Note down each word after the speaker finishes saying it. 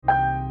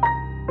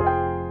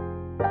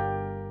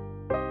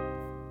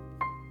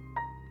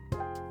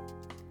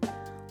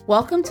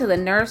Welcome to the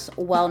Nurse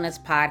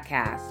Wellness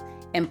Podcast,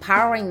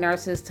 empowering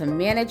nurses to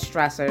manage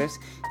stressors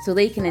so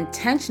they can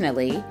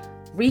intentionally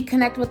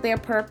reconnect with their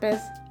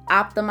purpose,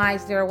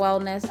 optimize their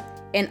wellness,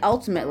 and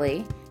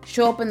ultimately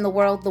show up in the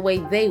world the way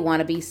they want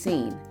to be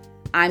seen.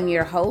 I'm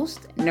your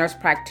host, nurse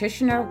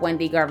practitioner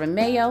Wendy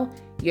Garvin-Mayo,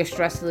 your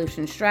stress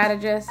solution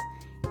strategist.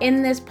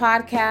 In this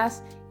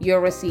podcast,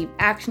 you'll receive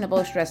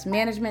actionable stress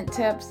management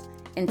tips,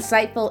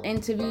 insightful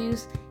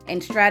interviews,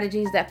 and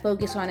strategies that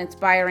focus on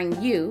inspiring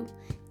you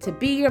to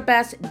be your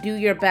best, do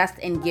your best,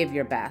 and give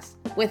your best.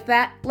 With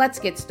that, let's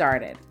get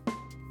started.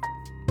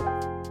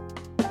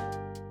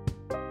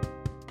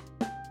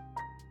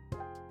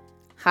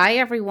 Hi,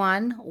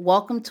 everyone.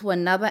 Welcome to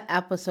another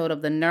episode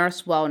of the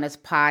Nurse Wellness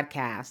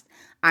Podcast.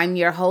 I'm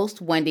your host,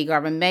 Wendy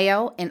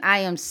Garvin-Mayo, and I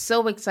am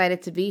so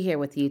excited to be here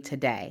with you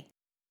today.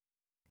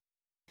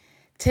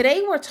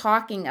 Today, we're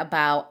talking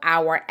about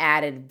our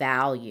added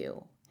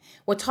value.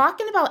 We're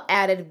talking about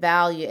added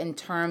value in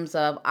terms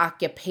of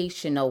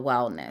occupational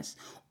wellness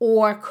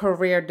or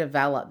career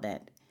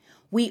development.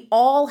 We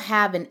all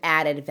have an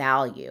added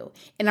value,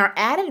 and our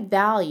added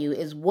value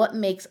is what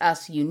makes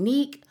us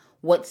unique,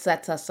 what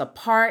sets us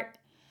apart,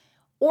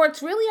 or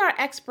it's really our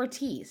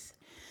expertise.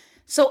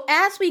 So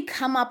as we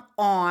come up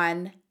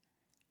on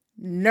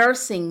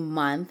Nursing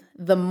Month,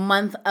 the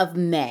month of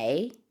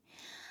May,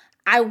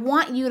 I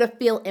want you to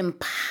feel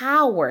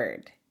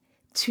empowered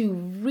to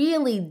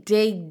really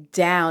dig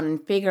down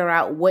and figure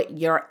out what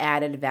your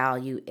added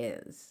value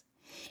is.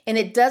 And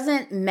it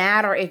doesn't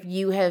matter if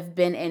you have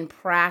been in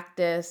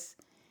practice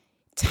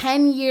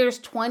 10 years,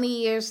 20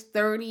 years,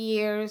 30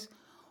 years,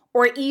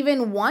 or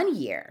even 1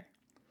 year.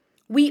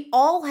 We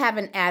all have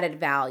an added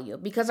value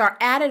because our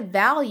added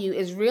value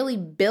is really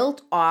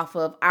built off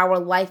of our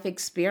life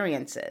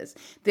experiences.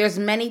 There's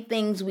many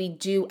things we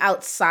do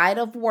outside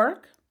of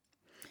work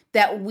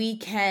that we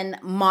can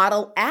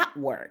model at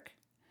work,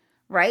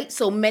 right?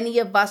 So many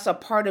of us are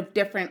part of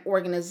different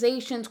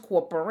organizations,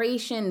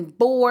 corporations,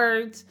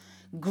 boards,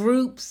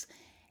 groups,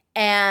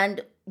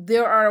 and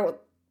there are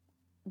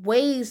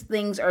ways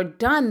things are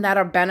done that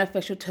are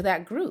beneficial to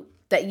that group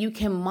that you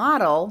can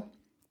model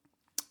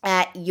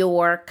at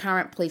your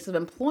current place of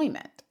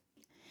employment.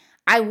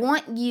 I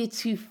want you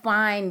to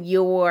find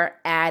your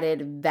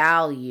added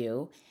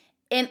value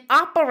and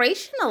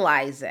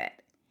operationalize it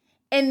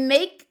and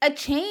make a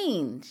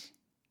change,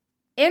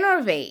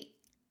 innovate,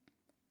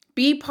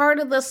 be part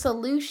of the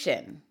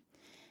solution.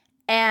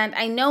 And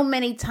I know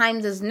many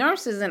times as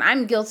nurses, and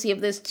I'm guilty of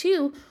this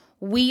too,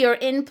 we are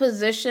in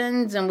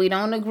positions and we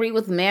don't agree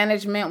with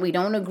management. We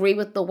don't agree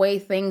with the way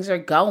things are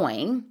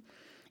going.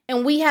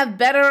 And we have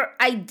better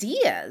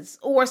ideas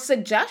or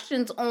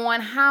suggestions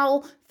on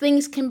how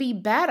things can be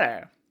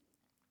better.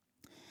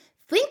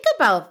 Think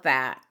about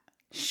that.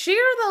 Share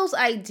those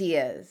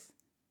ideas,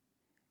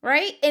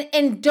 right?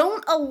 And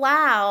don't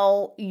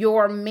allow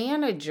your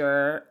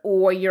manager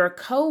or your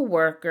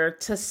coworker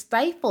to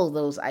stifle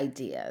those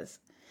ideas.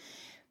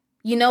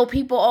 You know,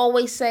 people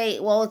always say,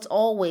 well, it's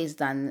always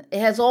done.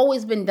 It has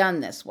always been done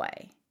this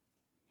way.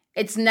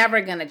 It's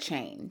never going to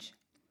change.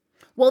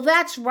 Well,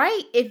 that's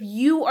right if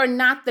you are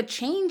not the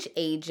change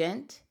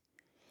agent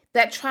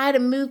that try to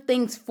move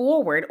things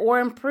forward or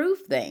improve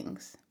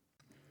things.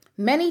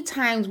 Many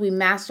times we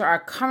master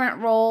our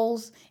current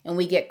roles and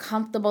we get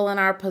comfortable in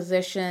our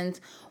positions.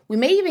 We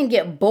may even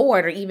get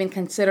bored or even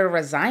consider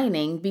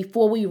resigning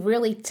before we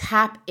really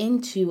tap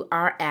into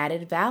our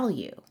added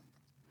value.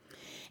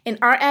 And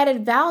our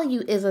added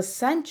value is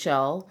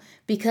essential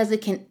because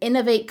it can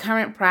innovate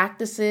current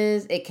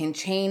practices, it can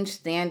change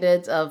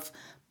standards of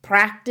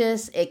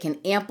practice, it can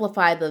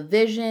amplify the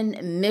vision,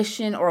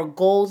 mission, or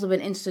goals of an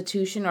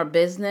institution or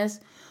business,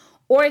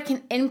 or it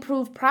can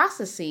improve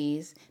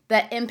processes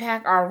that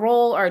impact our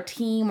role, our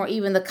team, or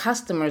even the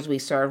customers we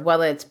serve,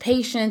 whether it's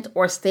patients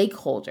or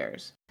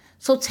stakeholders.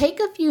 So take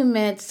a few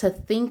minutes to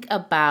think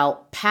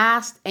about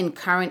past and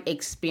current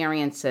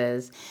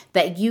experiences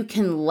that you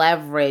can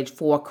leverage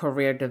for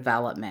career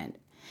development.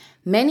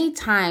 Many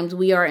times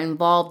we are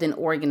involved in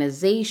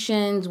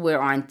organizations, we're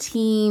on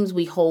teams,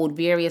 we hold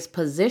various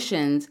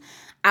positions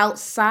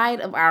outside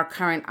of our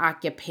current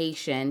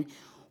occupation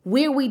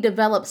where we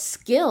develop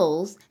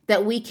skills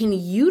that we can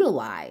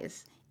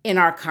utilize in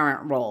our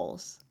current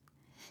roles.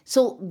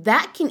 So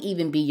that can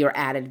even be your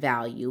added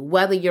value,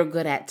 whether you're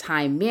good at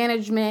time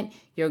management,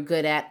 you're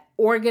good at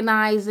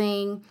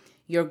organizing,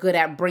 you're good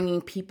at bringing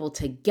people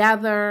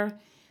together,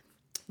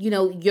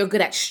 you're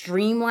good at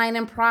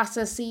streamlining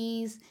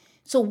processes.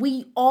 So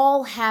we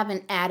all have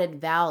an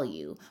added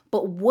value,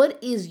 but what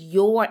is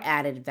your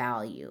added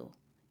value?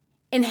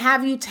 And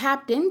have you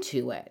tapped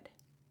into it?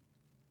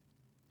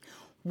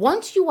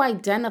 Once you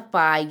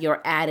identify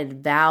your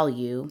added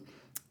value,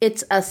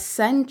 it's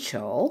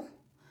essential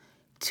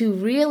to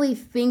really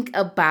think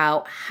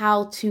about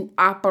how to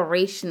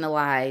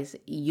operationalize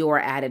your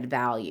added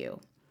value.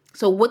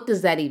 So what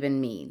does that even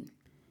mean?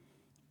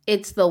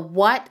 It's the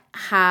what,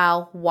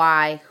 how,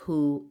 why,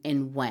 who,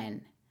 and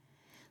when.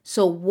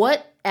 So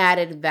what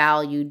added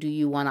value do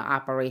you want to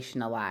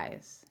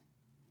operationalize?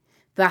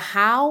 The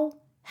how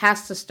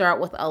has to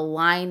start with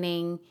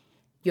aligning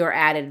your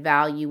added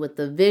value with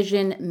the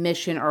vision,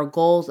 mission, or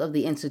goals of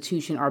the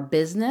institution or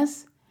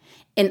business,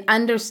 and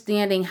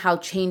understanding how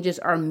changes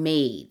are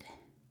made.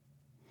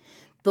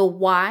 The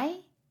why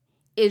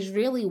is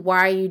really,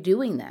 why are you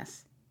doing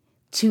this?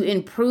 To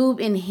improve,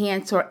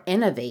 enhance, or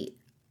innovate,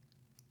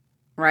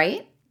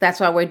 right? That's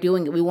why we're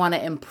doing it. We want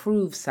to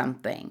improve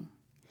something,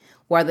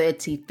 whether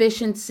it's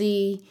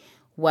efficiency,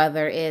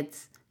 whether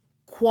it's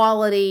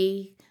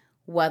quality,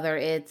 whether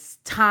it's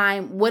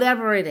time,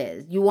 whatever it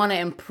is, you want to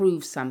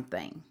improve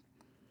something.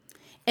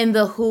 And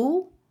the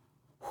who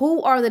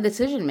are the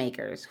decision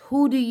makers?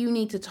 Who do you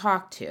need to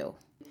talk to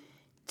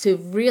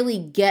really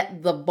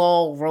get the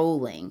ball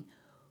rolling?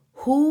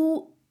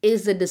 Who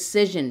is the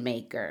decision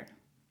maker?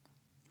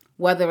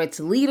 Whether it's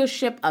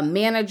leadership, a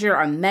manager,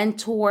 a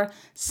mentor,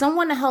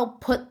 someone to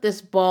help put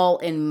this ball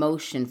in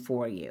motion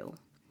for you.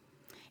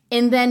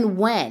 And then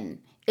when?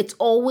 It's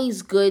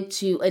always good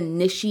to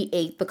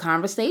initiate the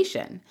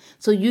conversation.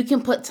 So you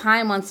can put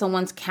time on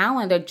someone's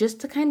calendar just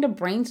to kind of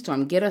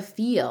brainstorm, get a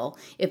feel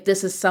if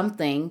this is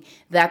something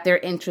that they're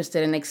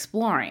interested in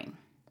exploring.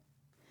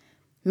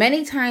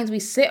 Many times we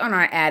sit on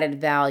our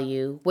added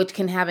value, which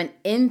can have an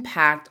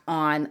impact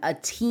on a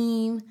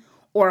team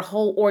or a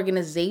whole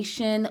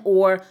organization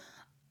or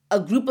a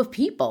group of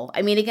people.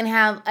 I mean, it can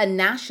have a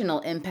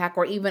national impact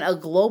or even a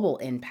global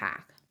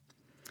impact.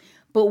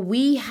 But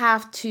we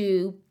have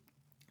to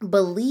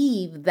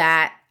believe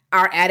that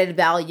our added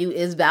value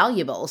is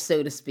valuable,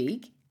 so to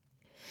speak.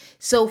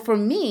 So for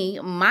me,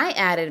 my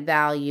added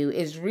value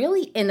is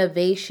really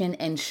innovation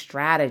and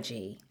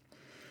strategy.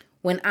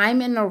 When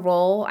I'm in a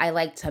role, I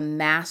like to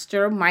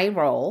master my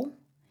role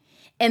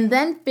and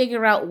then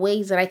figure out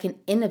ways that I can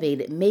innovate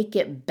it, make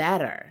it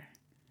better,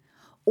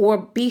 or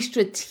be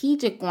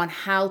strategic on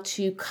how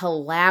to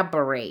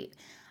collaborate.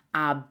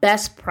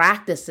 Best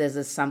practices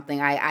is something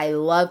I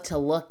love to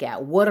look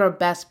at. What are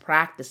best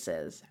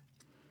practices?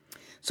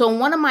 So in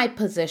one of my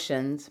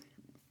positions,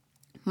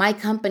 my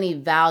company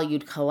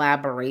valued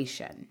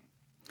collaboration.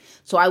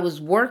 So I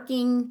was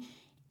working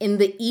in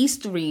the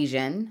East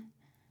region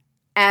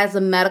as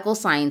a medical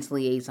science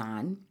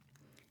liaison.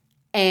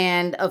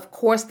 And of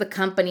course, the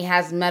company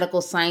has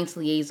medical science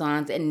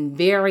liaisons in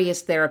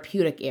various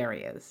therapeutic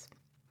areas.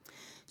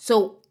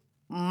 So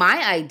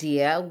my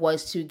idea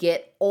was to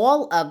get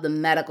all of the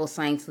medical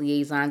science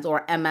liaisons,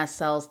 or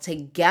MSLs,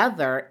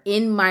 together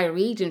in my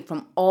region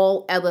from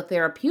all other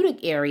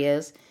therapeutic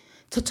areas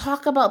to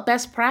talk about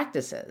best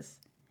practices.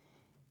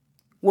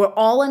 We're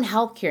all in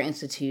healthcare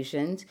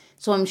institutions,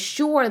 so I'm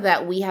sure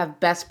that we have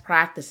best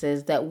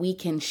practices that we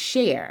can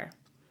share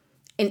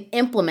and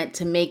implement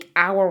to make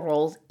our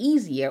roles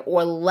easier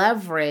or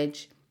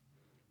leverage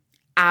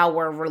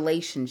our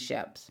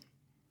relationships.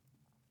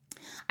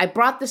 I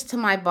brought this to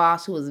my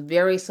boss, who was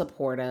very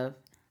supportive.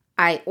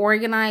 I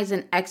organized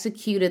and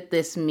executed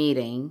this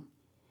meeting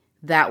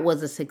that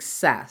was a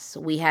success.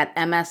 We had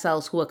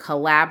MSLs who were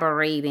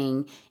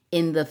collaborating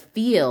in the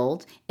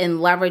field and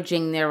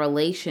leveraging their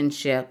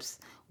relationships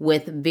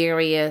with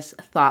various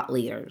thought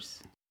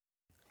leaders.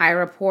 I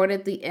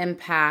reported the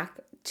impact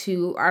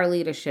to our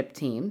leadership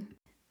team.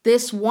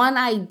 This one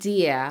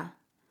idea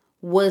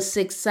was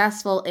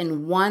successful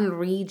in one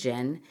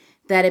region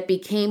that it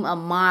became a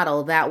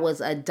model that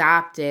was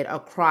adopted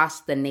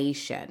across the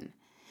nation.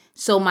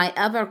 So my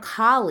other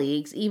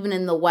colleagues, even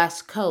in the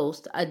West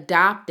Coast,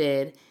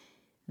 adopted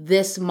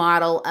this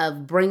model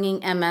of bringing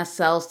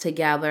MSLs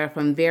together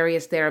from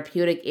various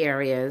therapeutic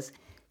areas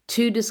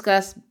to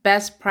discuss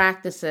best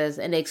practices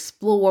and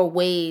explore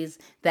ways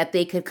that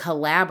they could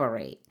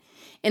collaborate.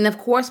 And of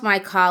course, my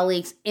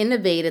colleagues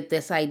innovated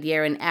this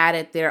idea and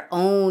added their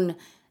own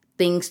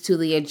things to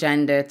the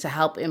agenda to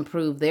help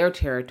improve their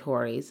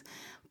territories.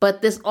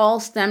 But this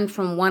all stemmed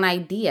from one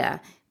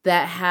idea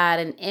that had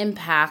an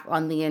impact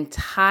on the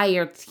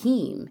entire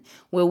team,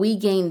 where we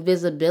gained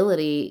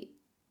visibility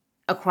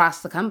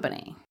across the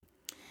company.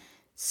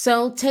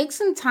 So take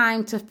some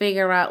time to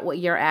figure out what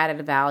your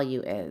added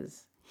value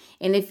is.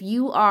 And if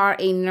you are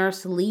a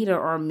nurse leader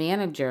or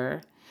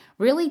manager,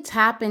 really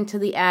tap into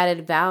the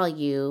added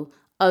value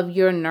of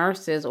your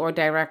nurses or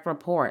direct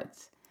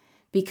reports.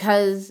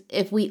 Because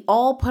if we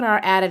all put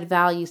our added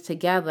values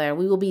together,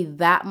 we will be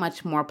that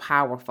much more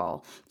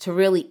powerful to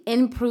really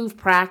improve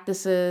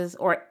practices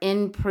or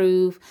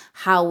improve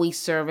how we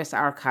service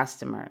our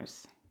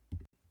customers.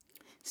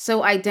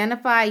 So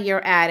identify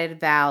your added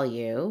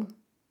value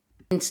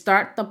and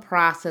start the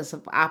process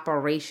of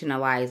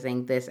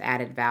operationalizing this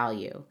added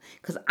value.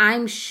 Because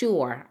I'm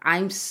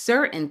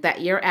certain that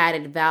your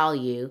added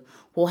value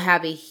will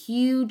have a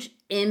huge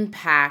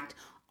impact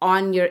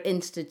on your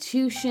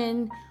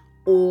institution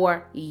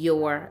or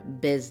your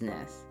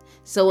business.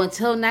 So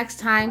until next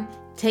time,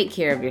 take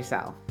care of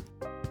yourself.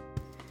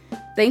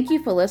 Thank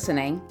you for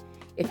listening.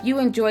 If you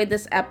enjoyed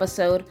this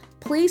episode,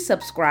 please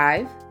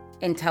subscribe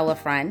and tell a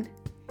friend.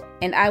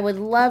 And I would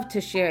love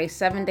to share a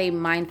 7-day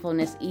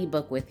mindfulness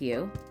ebook with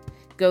you.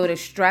 Go to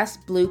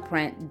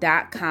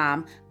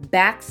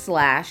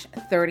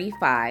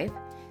stressblueprint.com/35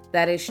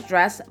 That is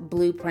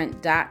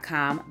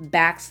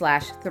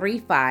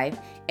stressblueprint.com/35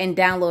 and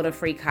download a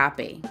free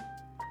copy.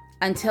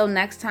 Until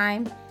next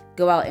time,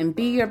 go out and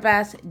be your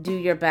best, do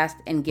your best,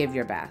 and give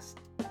your best.